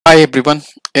Hi everyone.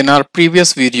 In our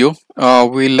previous video,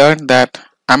 we learned that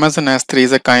Amazon S3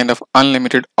 is a kind of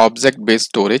unlimited object-based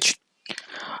storage.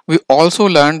 We also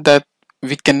learned that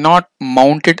we cannot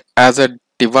mount it as a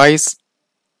device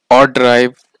or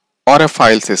drive or a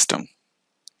file system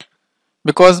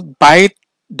because by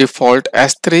default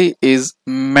S3 is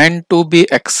meant to be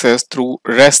accessed through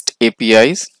REST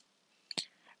APIs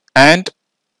and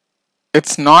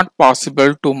it's not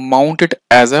possible to mount it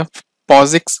as a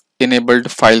POSIX enabled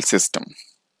file system.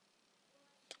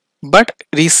 But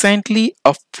recently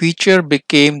a feature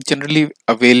became generally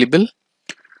available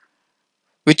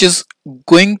which is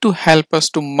going to help us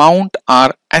to mount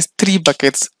our S3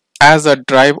 buckets as a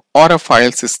drive or a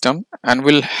file system and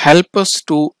will help us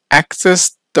to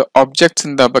access the objects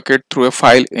in the bucket through a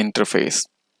file interface.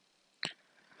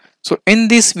 So in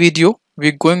this video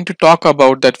we're going to talk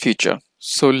about that feature.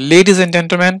 So ladies and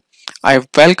gentlemen, I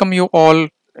welcome you all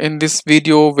in this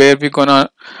video where we're gonna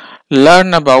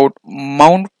learn about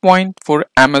Mountpoint for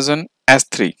Amazon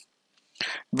S3.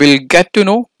 We'll get to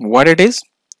know what it is,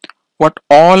 what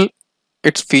all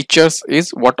its features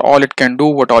is, what all it can do,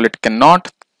 what all it cannot.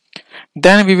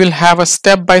 Then we will have a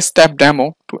step-by-step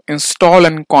demo to install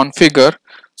and configure.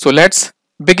 So let's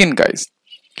begin, guys.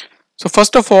 So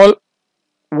first of all,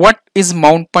 what is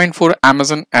Mountpoint for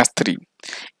Amazon S3?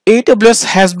 AWS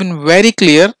has been very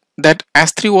clear that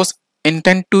S3 was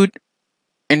intended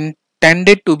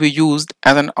to be used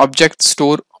as an object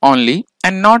store only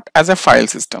and not as a file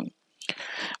system.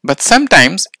 But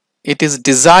sometimes it is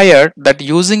desired that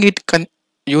using it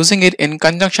in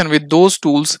conjunction with those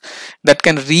tools that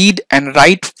can read and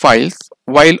write files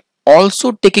while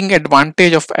also taking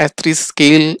advantage of S3's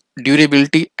scale,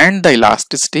 durability and the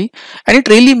elasticity, and it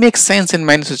really makes sense in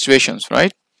many situations,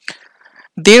 right?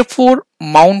 Therefore,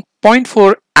 Mountpoint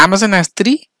for Amazon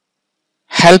S3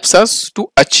 helps us to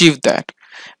achieve that.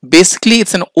 Basically,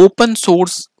 it's an open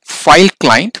source file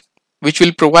client which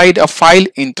will provide a file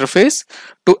interface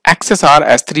to access our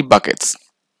S3 buckets.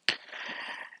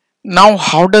 Now,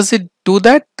 how does it do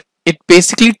that? It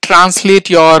basically translates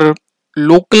your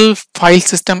local file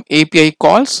system API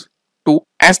calls to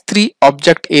S3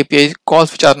 object API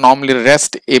calls, which are normally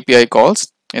REST API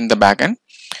calls in the backend.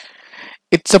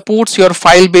 It supports your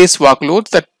file-based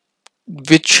workloads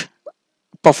which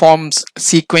performs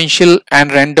sequential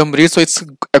and random read. So it's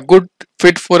a good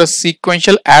fit for a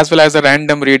sequential as well as a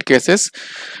random read cases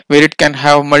where it can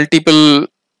have multiple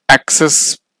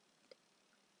access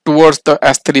towards the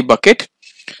S3 bucket,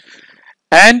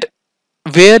 and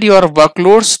where your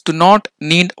workloads do not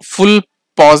need full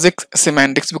POSIX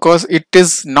semantics because it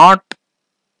does not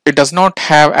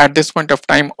have at this point of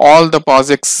time all the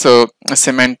POSIX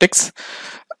semantics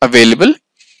available.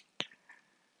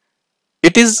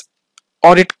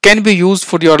 It can be used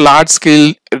for your large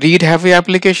scale read heavy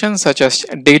applications such as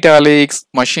data lakes,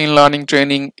 machine learning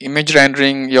training, image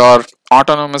rendering, your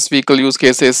autonomous vehicle use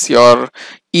cases, your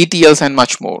ETLs and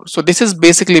much more. So this is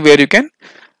basically where you can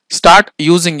start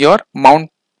using your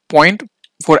Mountpoint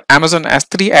for Amazon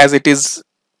S3 as it is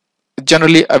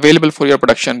generally available for your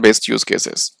production based use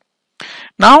cases.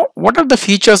 Now, what are the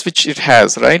features which it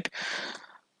has, right?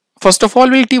 First of all,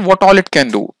 we'll see what all it can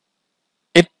do.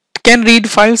 It can read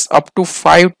files up to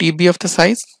 5 TB of the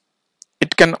size.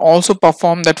 It can also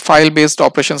perform that file based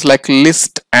operations like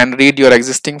list and read your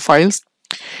existing files.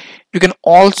 You can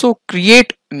also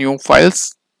create new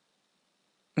files.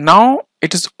 Now,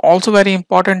 it is also very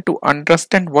important to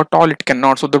understand what all it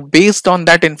cannot. So based on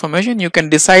that information, you can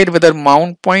decide whether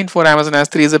Mountpoint for Amazon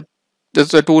S3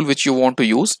 is a tool which you want to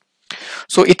use.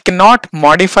 So it cannot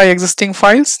modify existing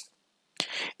files.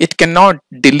 It cannot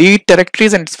delete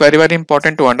directories, and it's very, very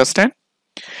important to understand.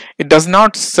 It does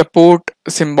not support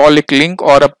symbolic link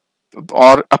or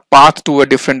a path to a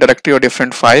different directory or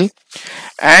different file,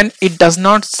 and it does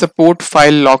not support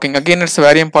file locking. Again, it's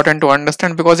very important to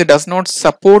understand because it does not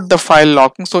support the file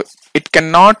locking, so it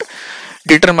cannot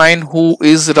determine who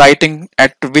is writing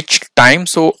at which time.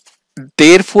 So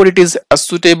therefore it is a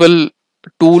suitable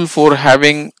tool for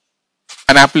having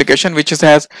an application which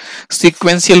has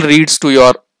sequential reads to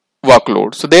your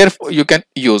workload, so therefore you can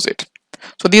use it.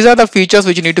 So these are the features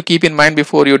which you need to keep in mind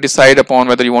before you decide upon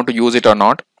whether you want to use it or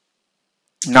not.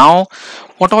 Now,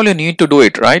 what all you need to do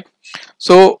it, right?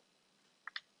 So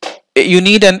you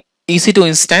need an EC2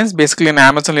 instance, basically an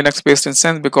Amazon Linux based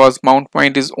instance, because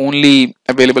Mountpoint is only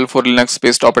available for Linux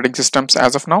based operating systems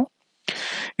as of now.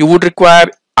 You would require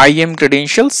IAM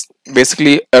credentials,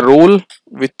 basically a role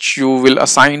which you will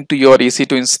assign to your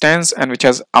EC2 instance and which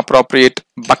has appropriate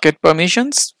bucket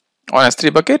permissions on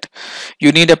S3 bucket.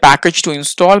 You need a package to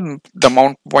install the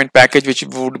Mountpoint package which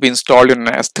would be installed in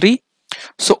S3.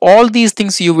 So all these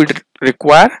things you would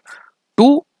require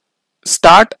to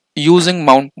start using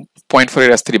Mountpoint for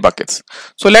your S3 buckets.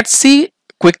 So let's see,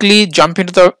 quickly jump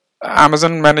into the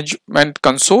Amazon Management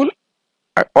Console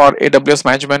or AWS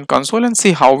Management Console and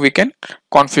see how we can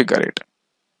configure it.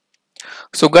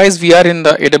 So guys, we are in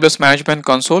the AWS Management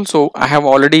Console. So I have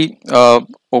already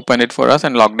opened it for us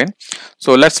and logged in.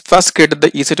 So let's first create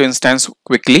the EC2 instance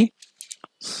quickly.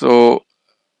 So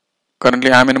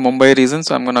currently I'm in Mumbai region,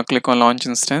 so I'm going to click on launch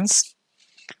instance.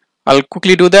 I'll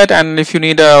quickly do that, and if you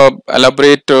need a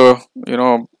elaborate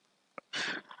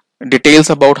details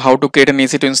about how to create an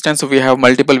EC2 instance, so we have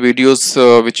multiple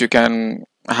videos which you can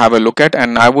have a look at,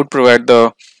 and I would provide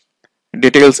the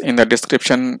details in the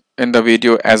description in the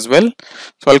video as well.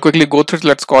 So I'll quickly go through it.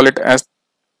 Let's call it as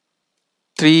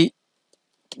 3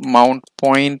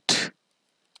 Mountpoint,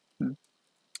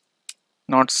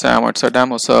 not SAM, it's a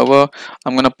demo server.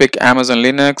 I'm gonna pick Amazon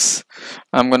Linux.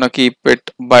 I'm gonna keep it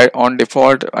by on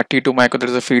default a T2 micro. There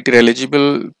is a free tier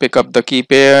eligible. Pick up the key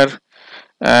pair,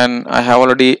 and I have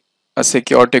already a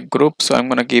security group, so I'm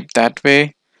gonna keep that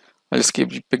way. I'll just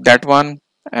pick that one,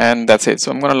 and that's it.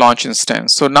 So I'm gonna launch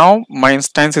instance. So now my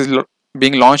instance is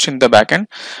being launched in the backend.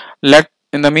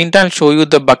 In the meantime, show you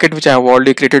the bucket which I have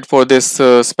already created for this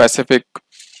specific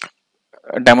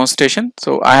demonstration.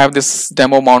 So I have this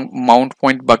demo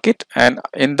Mountpoint bucket, and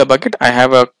in the bucket I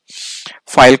have a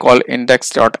file called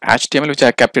index.html which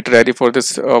I kept it ready for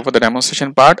this for the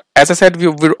demonstration part. As I said, we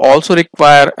will also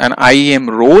require an IAM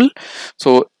role.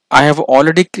 So I have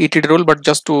already created a role, but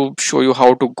just to show you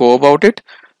how to go about it,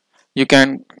 you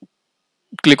can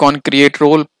click on create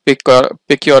role, pick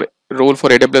your role for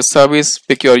AWS service,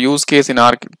 pick your use case. In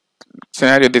our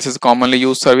scenario, this is commonly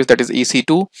used service, that is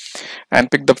EC2, and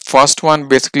pick the first one,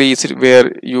 basically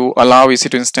where you allow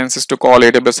EC2 instances to call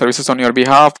AWS services on your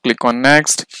behalf. Click on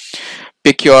next.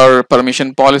 Pick your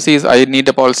permission policies. I need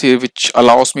a policy which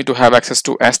allows me to have access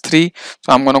to S3,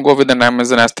 so I'm going to go with an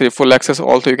Amazon S3 full access.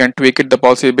 Also, you can tweak it, the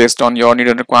policy based on your need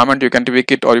and requirement. You can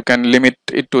tweak it, or you can limit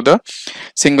it to the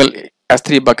single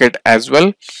S3 bucket as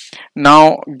well.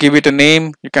 Now give it a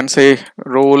name. You can say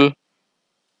role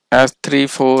S3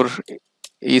 for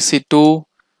EC2,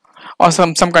 or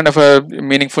some kind of a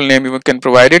meaningful name you can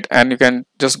provide it, and you can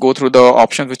just go through the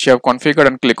options which you have configured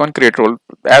and click on create role.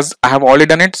 As I have already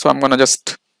done it, so I'm gonna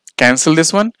just cancel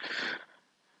this one,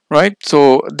 right?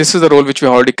 So this is the role which we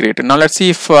already created. Now let's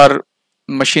see if our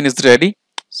machine is ready.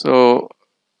 So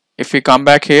if we come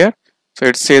back here, so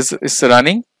it says it's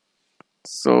running.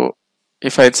 So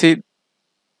if I see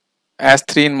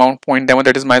S3 in Mountpoint demo,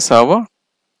 that is my server.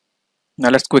 Now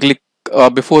let's quickly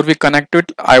before we connect to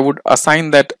it, I would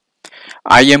assign that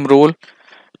IAM role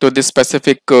to this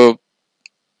specific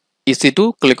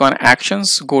EC2. Click on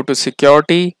actions, go to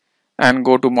security, and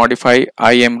go to modify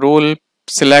IAM role.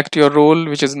 Select your role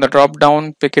which is in the drop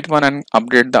down, pick it one, and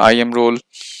update the IAM role,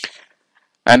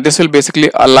 and this will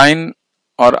basically align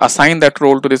or assign that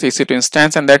role to this EC2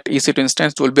 instance, and that EC2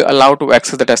 instance will be allowed to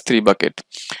access that S3 bucket.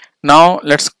 Now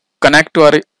let's connect to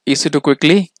our EC2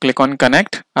 quickly. Click on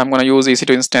connect. I'm going to use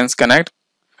EC2 instance connect,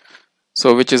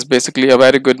 so which is basically a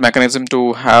very good mechanism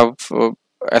to have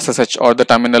SSH or the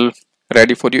terminal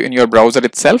ready for you in your browser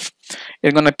itself.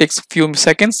 It's going to take a few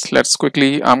seconds. Let's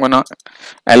quickly, I'm going to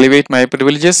elevate my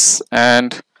privileges,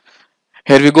 and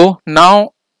here we go.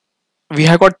 Now we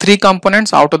have got 3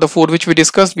 components out of the 4 which we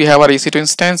discussed. We have our EC2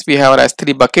 instance, we have our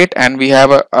S3 bucket, and we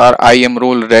have our IAM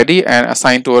role ready and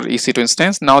assigned to our EC2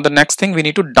 instance. Now the next thing, we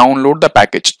need to download the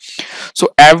package. So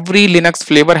every Linux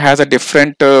flavor has a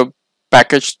different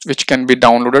package which can be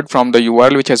downloaded from the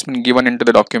URL which has been given into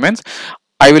the documents.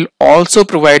 I will also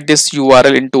provide this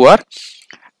URL into our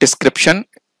description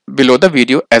below the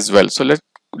video as well. So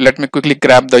let me quickly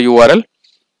grab the URL.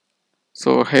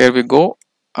 So here we go.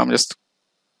 I'm just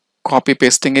copy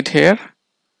pasting it here.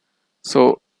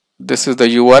 So this is the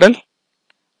URL.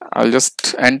 I'll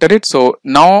just enter it. So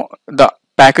now the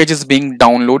package is being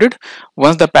downloaded.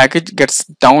 Once the package gets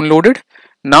downloaded,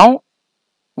 now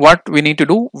what we need to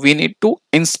do, we need to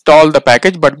install the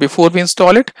package. But before we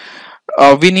install it,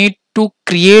 we need to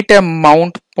create a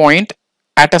mount point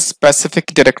at a specific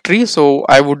directory. So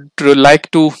I would like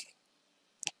to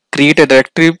create a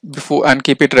directory before and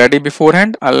keep it ready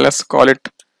beforehand. Let's call it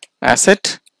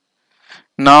asset.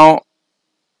 Now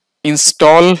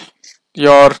install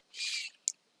your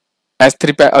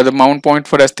S3 or the mount point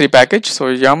for S3 package. So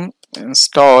yum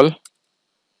install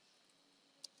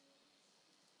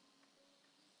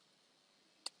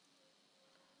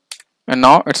and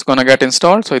now it's gonna get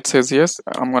installed. So it says yes.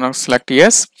 I'm gonna select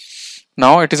yes.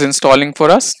 Now it is installing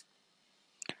for us.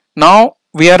 Now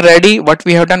we are ready. What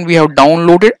we have done, we have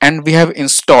downloaded and we have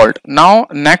installed. Now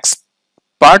next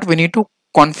part, we need to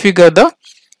configure the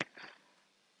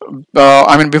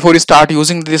before you start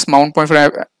using this mount point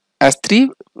for S3,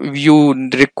 you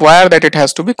require that it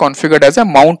has to be configured as a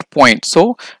mount point.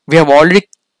 So we have already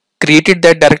created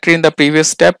that directory in the previous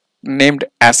step named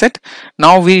asset.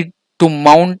 Now we to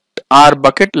mount our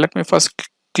bucket, let me first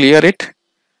clear it.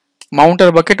 Mount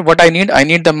our bucket, what I need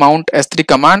the mount S3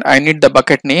 command, I need the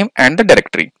bucket name and the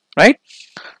directory, right?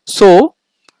 So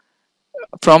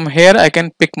from here I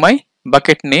can pick my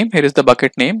bucket name. Here is the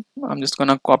bucket name. I'm just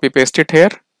gonna copy paste it here.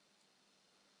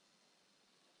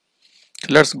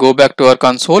 Let's go back to our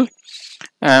console,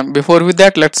 and before with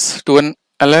that, let's do an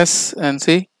ls and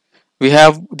see we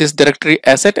have this directory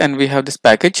asset and we have this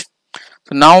package.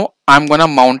 So now I'm gonna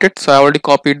mount it. So I already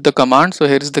copied the command, so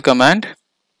here is the command.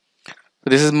 So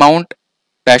this is mount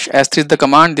dash s3 is the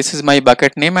command, this is my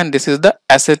bucket name, and this is the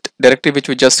asset directory which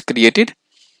we just created.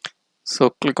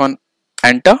 So click on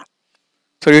enter.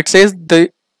 So it says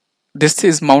this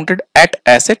is mounted at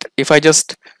asset. If I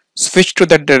just switch to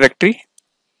that directory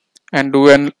and do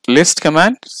an list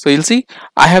command, so you'll see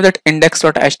I have that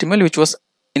index.html which was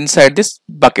inside this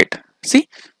bucket. See,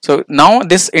 so now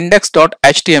this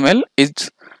index.html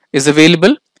is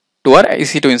available to our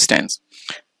EC2 instance.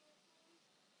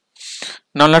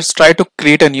 Now let's try to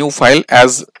create a new file,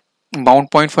 as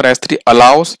Mountpoint for S3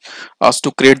 allows us to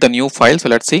create the new file. So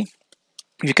let's see,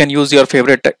 you can use your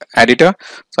favorite editor.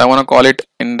 So I want to call it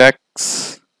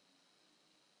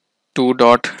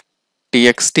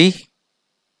index2.txt.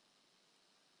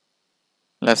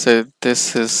 Let's say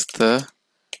this is the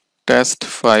test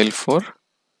file for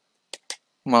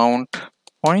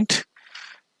Mountpoint.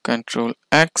 Control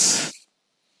X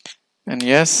and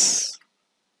yes,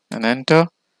 and enter.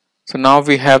 So now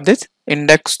we have this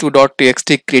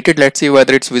index2.txt created. Let's see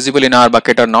whether it's visible in our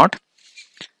bucket or not.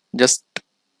 Just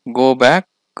go back,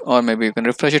 or maybe you can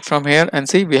refresh it from here and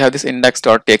see we have this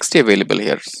index.txt available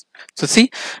here. So see,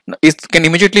 it can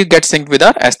immediately get synced with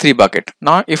our S3 bucket.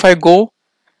 Now if I go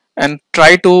and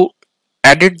try to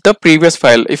edit the previous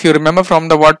file, if you remember from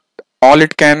the what all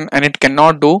it can and it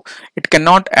cannot do, it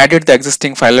cannot edit the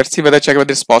existing file. Let's see check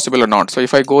whether it's possible or not. So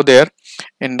if I go there,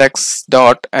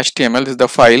 index.html, this is the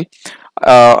file.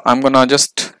 I'm gonna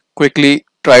just quickly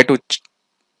try to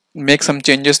make some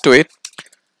changes to it,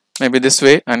 maybe this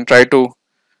way, and try to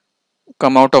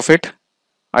come out of it.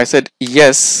 I said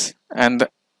yes and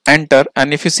enter,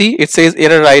 and if you see it says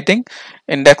error writing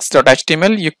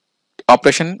index.html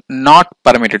operation not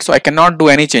permitted. So I cannot do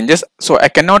any changes, so I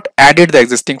cannot edit the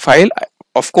existing file.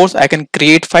 Of course I can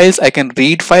create files, I can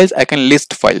read files, I can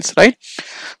list files, right?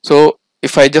 So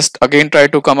if I just again try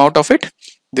to come out of it,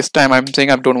 this time I'm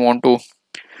saying I don't want to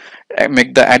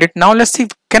make the edit. Now let's see,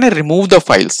 can I remove the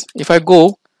files? If I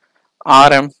go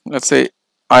rm, let's say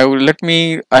I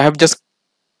have just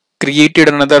created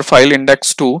another file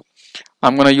index2.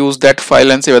 I'm going to use that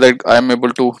file and see whether I am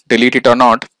able to delete it or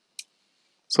not.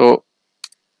 So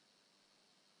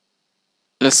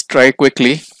let's try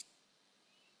quickly,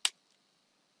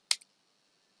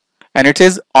 and it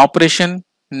says operation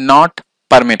not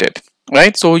permitted,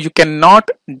 right? So you cannot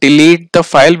delete the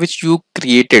file which you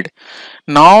created.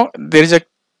 Now there is a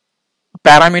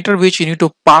parameter which you need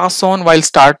to pass on while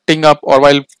starting up or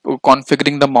while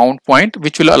configuring the mount point,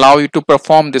 which will allow you to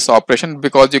perform this operation,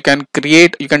 because you can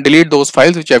delete those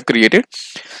files which you have created.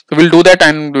 So we'll do that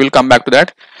and we'll come back to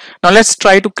that. Now let's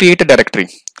try to create a directory,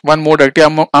 one more directory.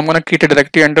 I'm going to create a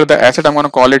directory under the asset. I'm going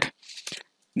to call it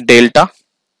delta.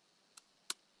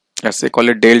 Let's say call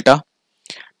it delta.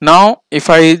 Now if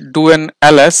I do an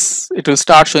ls, it will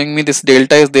start showing me this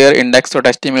delta is there,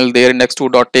 index.html there,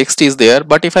 index2.txt is there.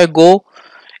 But if I go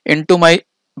into my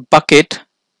bucket,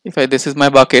 this is my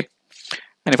bucket,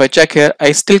 and if I check here,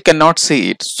 I still cannot see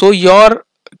it. So your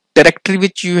directory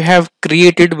which you have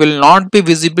created will not be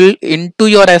visible into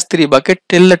your S3 bucket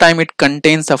till the time it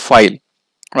contains a file,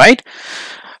 right?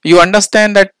 You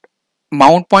understand that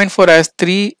Mountpoint for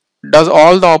S3 does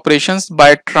all the operations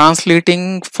by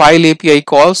translating file API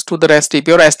calls to the REST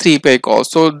API or S3 API calls.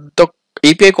 So the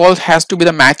API calls has to be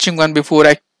the matching one before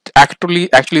I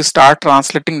actually start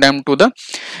translating them to the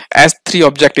S3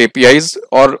 object APIs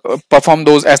or perform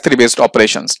those S3 based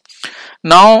operations.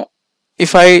 Now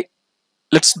if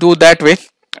let's do that way,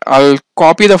 I'll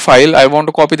copy the file. I want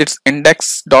to copy this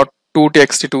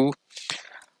index.2txt to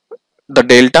the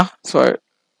delta, so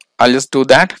I'll just do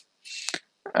that,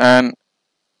 and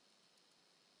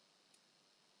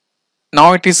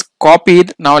now it is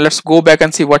copied. Now let's go back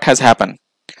and see what has happened.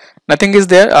 Nothing is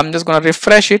there. I'm just going to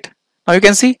refresh it. Now you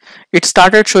can see it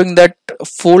started showing that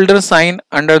folder sign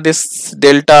under this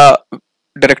delta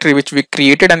directory which we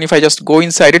created, and if I just go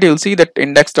inside it, you'll see that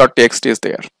index.txt is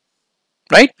there,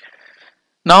 right?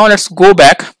 Now let's go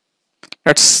back.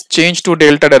 Let's change to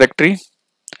delta directory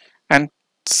and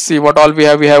see what all we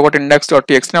have. We have got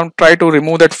index.txt. Now try to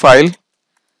remove that file.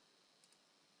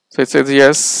 So it says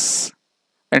yes,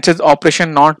 and it says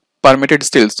operation not permitted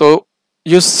still. So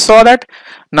you saw that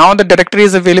now the directory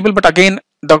is available, but again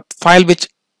the file which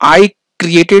I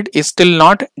created is still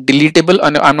not deletable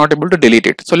and I'm not able to delete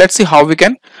it. So let's see how we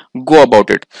can go about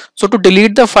it. So to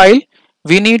delete the file,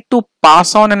 we need to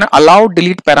pass on an allow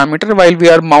delete parameter while we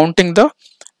are mounting the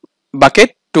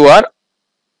bucket to our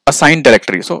assigned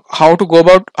directory. So how to go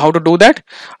about how to do that?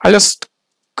 I'll just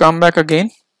come back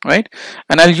again, right,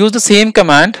 and I'll use the same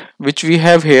command which we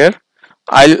have here.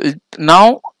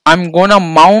 I'm gonna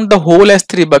mount the whole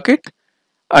S3 bucket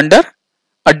under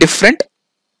a different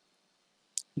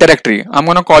directory. I'm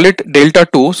gonna call it delta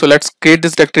 2. So let's create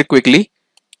this directory quickly,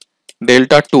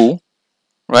 delta 2,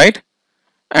 right,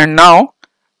 and now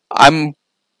I'm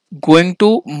going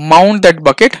to mount that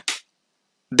bucket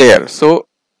there. So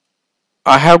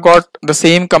I have got the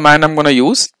same command I'm gonna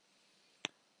use.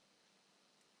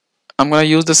 I'm gonna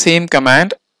use the same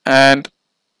command and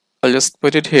I'll just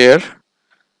put it here.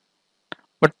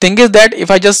 But thing is that if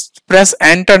I just press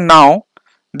enter now,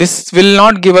 this will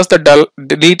not give us the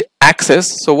delete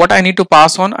access. So what I need to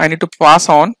pass on, I need to pass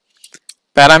on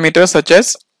parameters such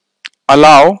as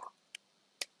allow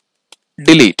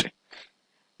delete.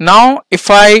 Now if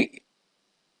I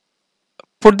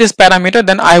put this parameter,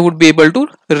 then I would be able to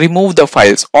remove the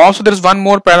files. Also there is one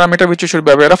more parameter which you should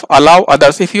be aware of, allow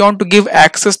others. If you want to give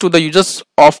access to the users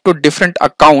of to different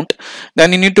account,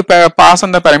 then you need to pass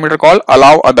on the parameter called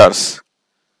allow others,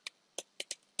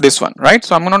 this one, right?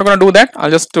 So I'm not going to do that.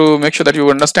 I'll just to make sure that you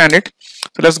understand it.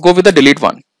 So let's go with the delete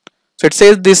one. So it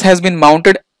says this has been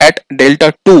mounted at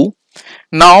delta 2.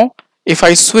 Now if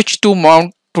I switch to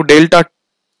mount to delta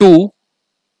 2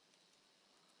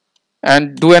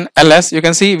 and do an ls, you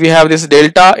can see we have this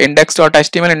delta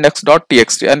index.html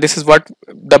index.txt, and this is what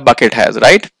the bucket has,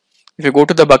 right? If you go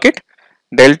to the bucket,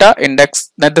 delta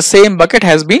index, that the same bucket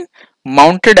has been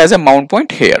mounted as a mount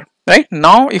point here, right?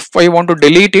 Now if I want to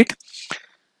delete it,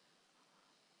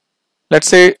 let's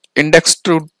say index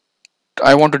to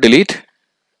I want to delete.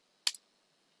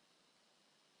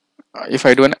 If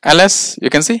I do an ls,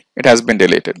 you can see it has been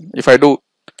deleted. If I do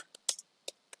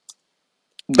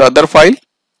the other file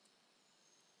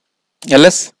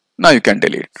ls, now you can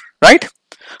delete, right?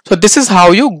 So this is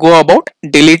how you go about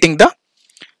deleting the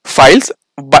files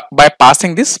by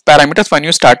passing these parameters when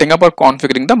you're starting up or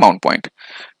configuring the mount point.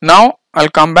 Now I'll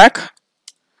come back.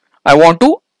 I want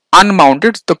to unmount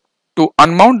it. To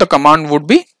unmount, the command would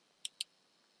be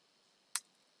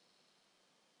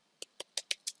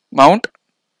mount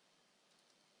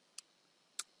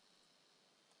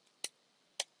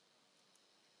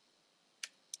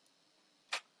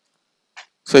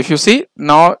So if you see,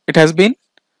 now it has been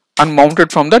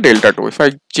unmounted from the delta 2. If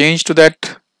I change to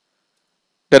that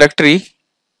directory,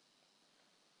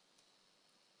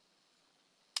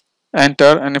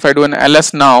 enter, and if I do an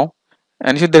ls now,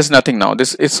 and you see there's nothing now,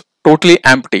 this is totally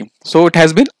empty, so it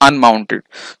has been unmounted.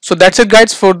 So that's it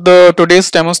guys for the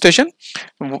today's demonstration.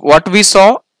 What we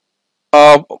saw,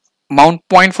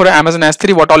 Mountpoint for Amazon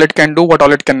S3, what all it can do, what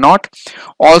all it cannot.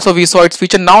 Also we saw its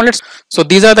feature. Now so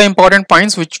these are the important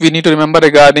points which we need to remember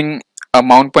regarding a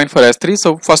Mountpoint for S3.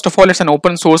 So first of all, it's an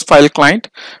open source file client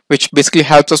which basically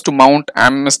helps us to mount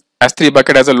S3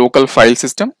 bucket as a local file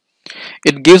system.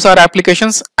 It gives our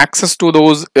applications access to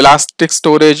those elastic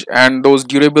storage and those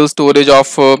durable storage of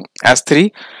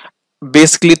S3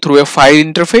 basically through a file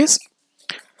interface.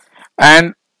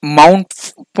 And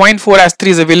Mountpoint for S3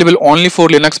 is available only for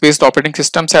Linux based operating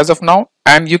systems as of now,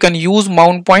 and you can use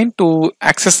Mountpoint to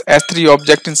access S3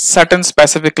 object in certain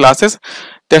specific classes.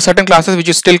 There are certain classes which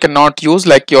you still cannot use,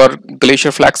 like your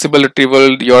Glacier Flexible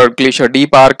Retrieval, your Glacier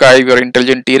Deep Archive, your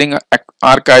Intelligent Tiering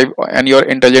Archive, and your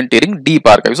Intelligent Tiering Deep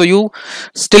Archive. So you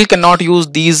still cannot use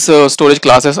these storage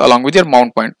classes along with your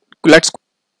Mountpoint. Let's